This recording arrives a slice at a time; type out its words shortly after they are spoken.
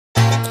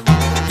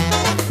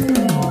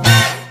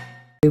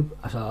So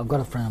I've got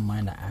a friend of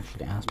mine that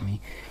actually asked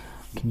me,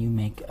 can you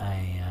make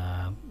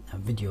a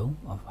video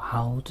of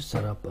how to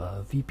set up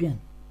a VPN,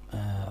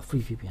 a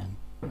free VPN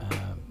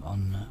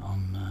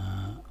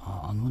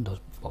on Windows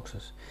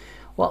boxes?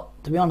 Well,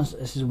 to be honest,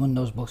 this is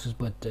Windows boxes,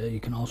 but you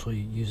can also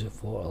use it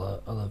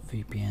for other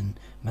VPN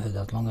methods,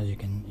 as long as you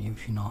can,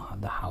 if you know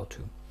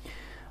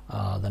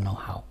the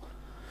know-how.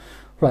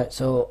 Right,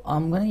 so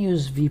I'm going to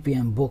use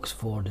VPN books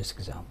for this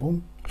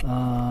example.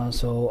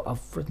 So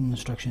I've written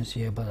instructions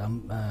here, but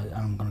I'm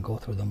going to go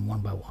through them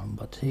one by one.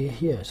 But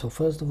here, so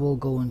first of all,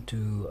 go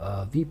into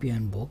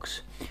VPN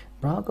books.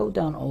 But I'll go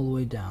down all the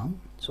way down.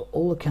 So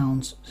all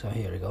accounts. So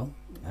here we go.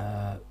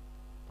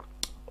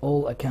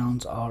 All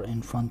accounts are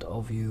in front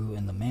of you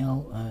in the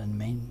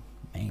main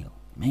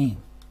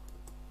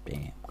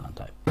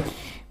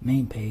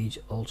page,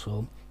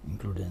 also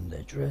included in the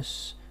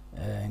address,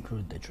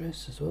 included the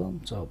address as well.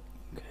 So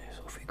okay,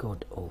 so if we go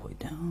all the way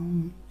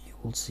down, you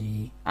will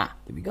see, there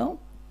we go,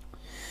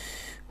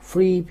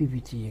 free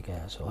PPT.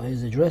 Okay, so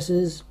here's the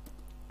addresses,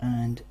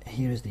 and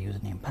here is the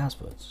username and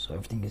passwords. So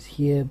everything is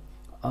here.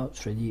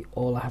 It's ready.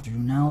 All I have to do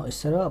now is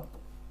set up.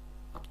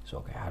 So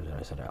okay, how did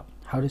I set it up?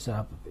 How do you set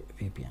up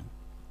a VPN?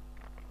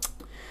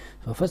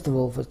 So first of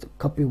all,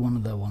 copy one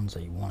of the ones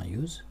that you want to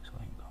use. So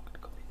I'm going to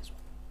copy this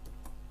one.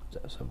 So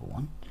server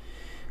one.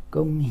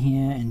 Go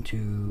here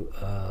into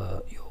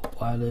your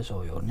wireless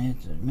or your net.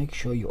 Make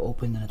sure you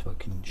open the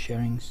network and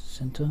sharing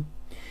center.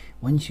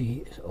 Once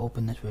you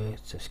open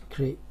network, just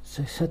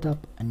set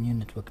up a new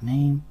network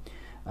name.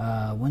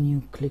 When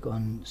you click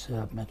on set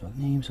up network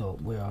name, so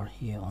we are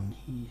here on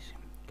his,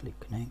 click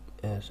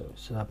connect. So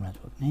set up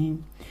network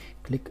name.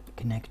 Click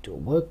connect to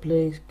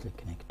workplace. Click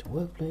connect to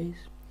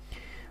workplace.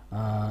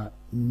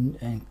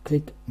 And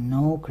click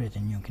no, create a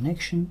new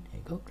connection.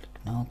 Here you go. Click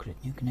no,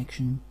 create new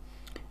connection.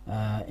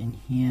 In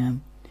here,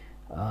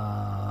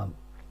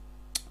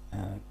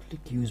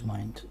 click use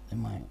my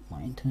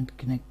internet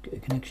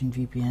connection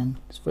VPN.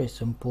 It's very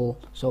simple.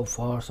 So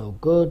far so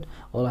good.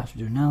 All I have to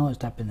do now is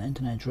type in the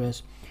internet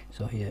address.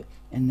 So here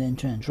in the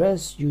internet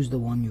address, use the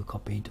one you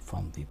copied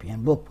from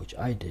VPN Book, which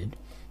I did.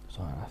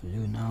 So all I have to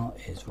do now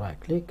is right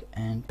click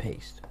and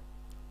paste.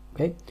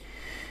 Okay.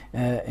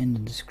 In the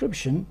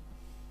description,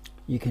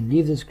 you can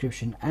leave the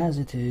description as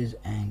it is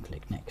and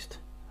click next.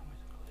 I'm going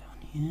to go down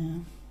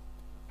here.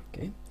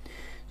 Okay,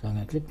 so I'm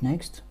going to click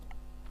next.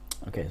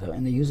 Okay, so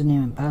in the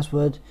username and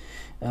password,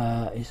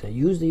 it's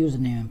use the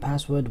username and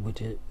password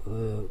which is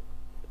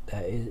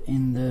that is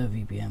in the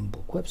VPN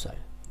Book website.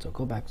 So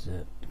go back to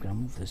the, I'm going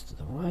to move this to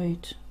the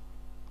right.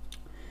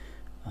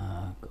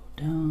 Go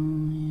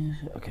down.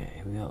 Yes. Okay,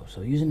 here we go.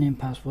 So username,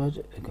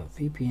 password. I got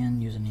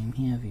VPN username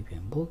here,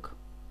 VPN Book.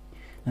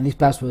 And these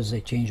passwords,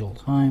 they change all the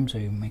time, so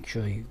you make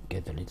sure you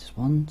get the latest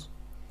ones.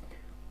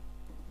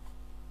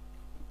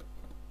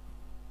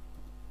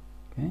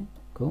 Okay,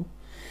 cool.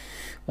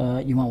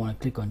 You might want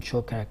to click on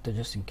show character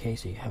just in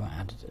case you haven't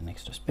added an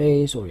extra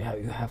space, or you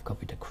have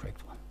copied the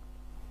correct one.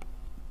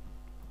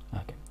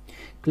 Okay,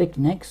 click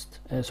next.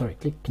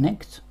 Click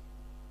connect.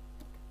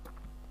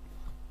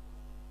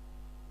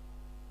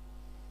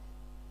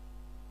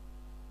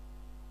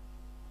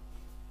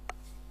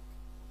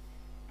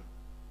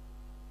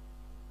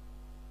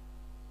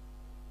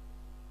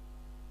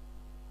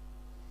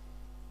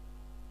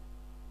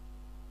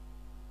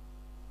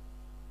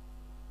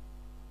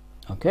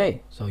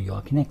 Okay, so you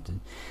are connected.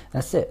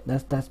 That's it.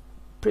 That's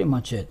pretty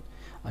much it.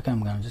 Okay,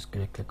 I'm gonna just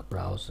click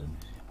browse and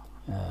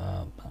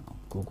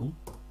Google.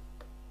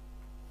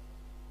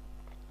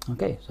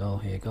 Okay, so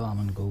here you go. I'm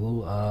on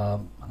Google. I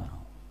don't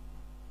know.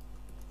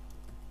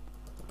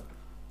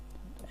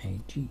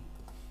 AG.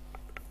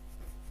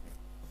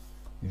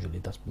 Usually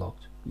that's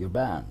blocked. You're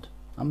banned.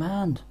 I'm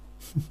banned.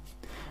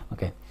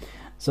 Okay,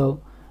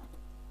 so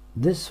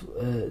this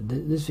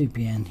this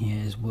VPN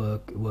here is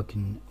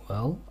working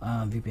well.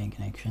 VPN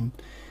connection.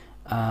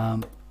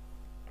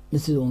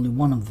 This is only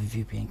one of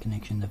the VPN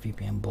connection the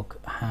VPN Book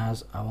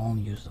has. I've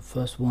only used the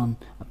first one.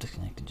 I've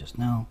disconnected just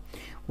now.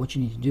 What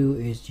you need to do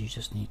is you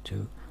just need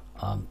to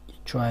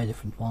try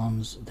different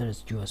ones. There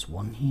is US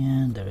one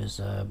here. There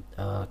is a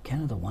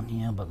Canada one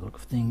here. By the look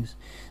of things,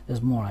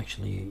 there's more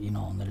actually, you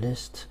know, on the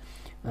list.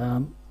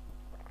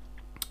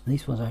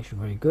 This one's actually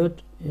very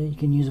good. You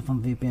can use it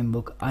from VPN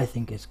Book. I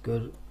think it's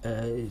good.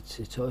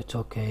 It's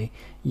okay.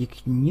 You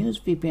can use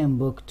VPN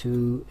Book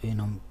to, you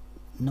know,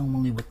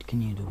 normally what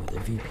can you do with a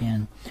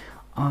VPN?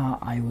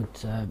 I would,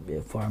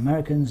 for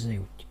Americans, they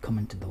would come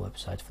into the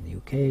website for the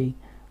UK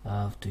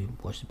to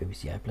watch the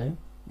BBC iPlayer.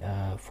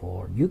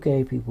 For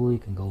UK people, you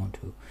can go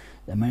into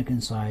the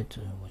American site,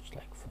 which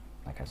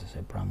like as I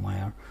said,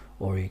 PrimeWire,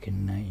 or you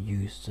can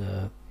use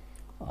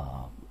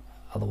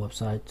other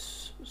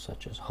websites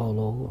such as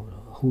Holo or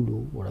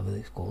Hulu, whatever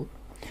it's called.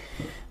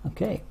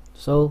 Okay,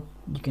 so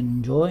you can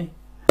enjoy,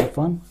 have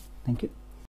fun. Thank you.